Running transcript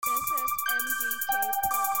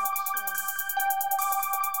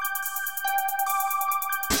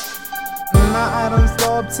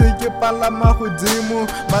taxi ke palama godimo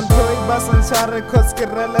bantlhoi ba sentshware cause ke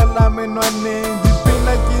relela menwaneng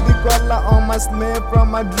dipina ke di kwala on my snap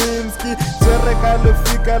from my dreams ke tsere ka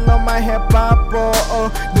lefika lo my hepapo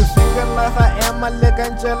lefika la ga ema le ka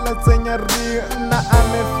ntšhela tsenya ri nna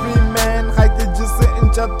I'm a free man ga ke jese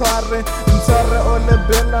ntša ntshware o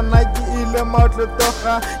lebela na ke ile maotlo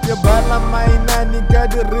toga ke bala mainane ka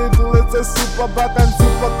di-riddle tse supa ba ka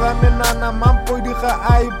ntsupa ka menwana mampodi ga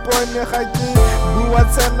a ipone ga ke bua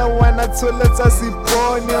tshela wena tsholetsa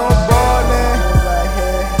sepone o bone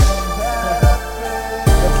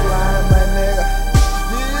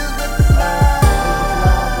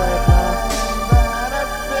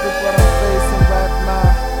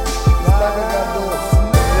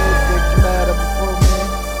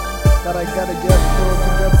I gotta get through to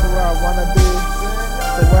get to where I wanna be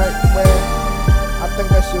the right way. I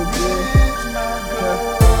think I should be.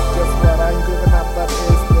 Guess what? I ain't giving up that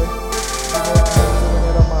easily. I'm doing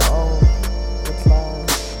it on my own. It's long.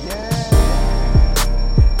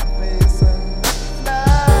 I'm facing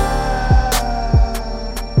love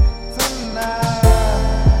tonight.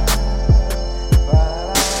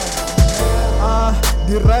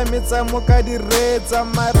 Di rhyme tsa mo ka di retsa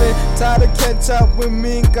mare try to catch up with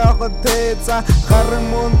me ka go thetsa gare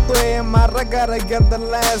mo ntwe mara gotta get the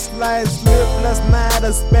last light sleepless night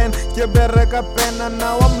I spend ke bereka pena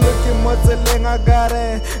now I'm looking mo tseleng I got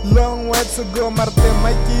a long way to go mare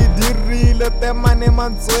tema ke dirile tema ne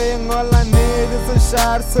mantsweng all I need is a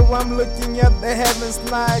shot so I'm looking at the heavens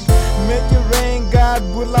like make it rain God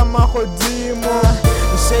bula magodimo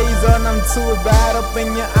shades on, I'm too bad up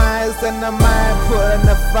in your eyes and I might put in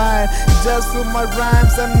a fight just with my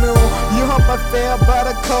rhymes I knew you hope I fail but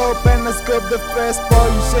I cope and I scope the first ball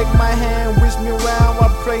you shake my hand wish me well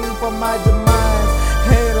while praying for my demise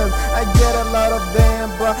haters I get a lot of them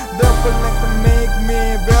but they're willing to make me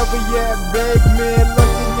very break me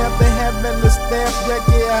looking at the heavenly step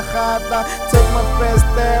take my first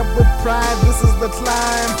step with pride this is the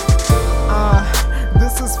climb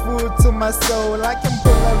this is food to my soul. I can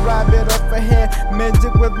pull a rabbit off a head,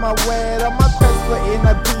 magic with my word. I'm a quest for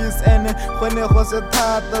inner peace, and when it was a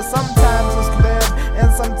thought, sometimes it's slip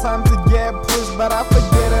and sometimes it get pushed, but I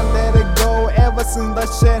forget and let it go. Ever since that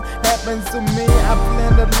shit happened to me, I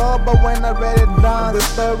planned it low, but when I read it down, the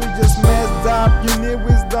story just messed up. You need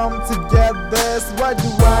wisdom to get this. What do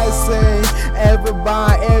I say?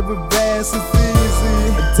 Everybody, every verse is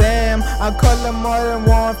easy. Damn, I call it more than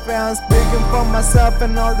one fan. Speaking for myself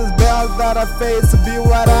and all these bells that I face to be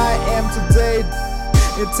what I am today.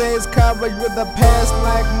 It takes courage with a past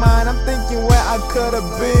like mine. I'm thinking where I could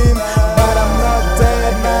have been, but I'm not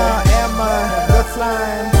dead now, am I?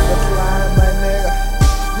 Decline, my nigga.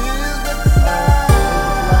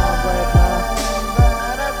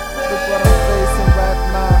 Look what I'm facing right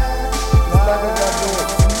now. It's like I got this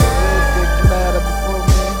big ladder before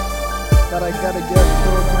me that I gotta get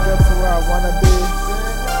through to get to where I wanna be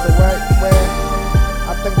the right way.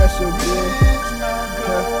 I think I should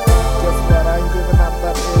be.